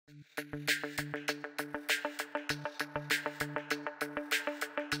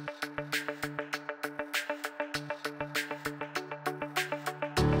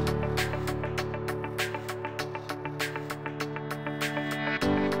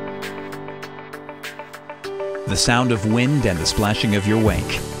the sound of wind and the splashing of your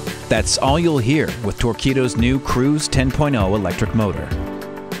wake. That's all you'll hear with Torqeedo's new Cruise 10.0 electric motor.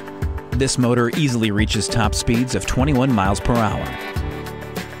 This motor easily reaches top speeds of 21 miles per hour.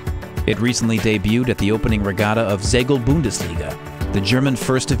 It recently debuted at the opening regatta of Segel-Bundesliga, the German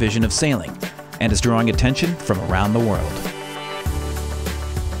first division of sailing, and is drawing attention from around the world.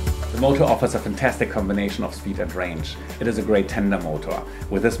 The motor offers a fantastic combination of speed and range. It is a great tender motor.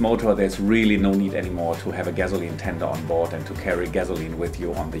 With this motor there's really no need anymore to have a gasoline tender on board and to carry gasoline with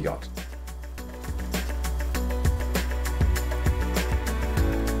you on the yacht.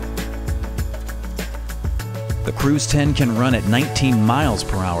 The Cruise 10 can run at 19 miles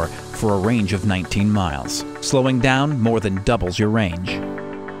per hour for a range of 19 miles. Slowing down more than doubles your range.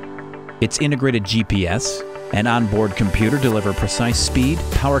 Its integrated GPS and onboard computer deliver precise speed,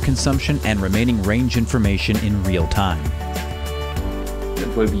 power consumption, and remaining range information in real time. It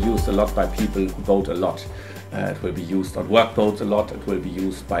will be used a lot by people who boat a lot. It will be used on workboats a lot. It will be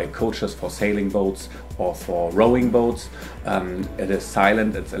used by coaches for sailing boats or for rowing boats. It is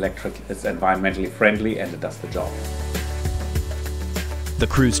silent, it's electric, it's environmentally friendly, and it does the job. The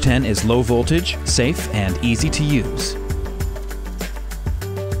Cruise 10 is low voltage, safe, and easy to use.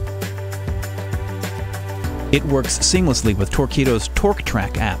 It works seamlessly with Torqeedo's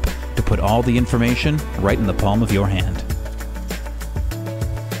TorqTrack app to put all the information right in the palm of your hand.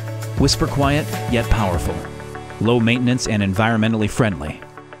 Whisper quiet, yet powerful. Low maintenance and environmentally friendly.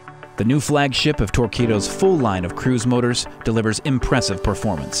 The new flagship of Torqeedo's full line of cruise motors delivers impressive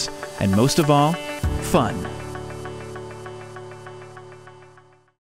performance. And most of all, fun.